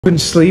Couldn't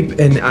sleep,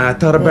 and I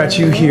thought about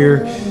you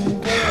here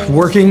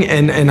working,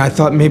 and I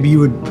thought maybe you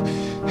would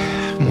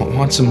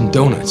want some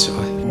donuts. So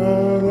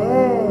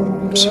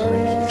I'm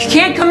sorry. You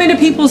can't come into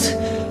people's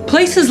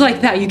places like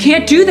that. You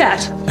can't do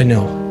that. I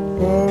know.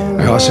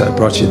 I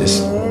brought you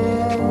this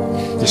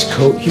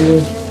coat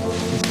here.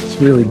 It's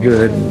really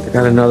good. I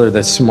got another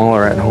that's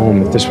smaller at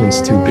home. If this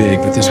one's too big,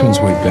 but this one's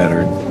way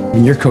better. I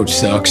mean, your coat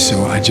sucks,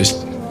 so I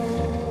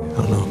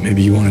don't know.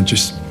 Maybe you want to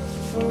just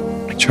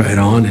try it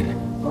on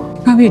and.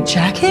 Probably a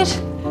jacket?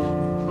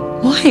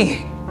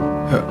 Why?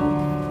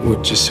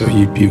 Well, just so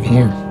you'd be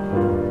warm.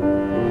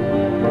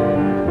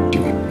 Do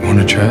you want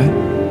to try it?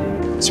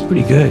 It's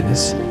pretty good.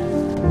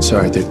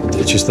 Sorry,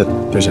 it's just that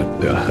there's a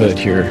hood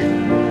here,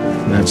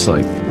 and that's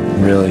like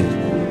really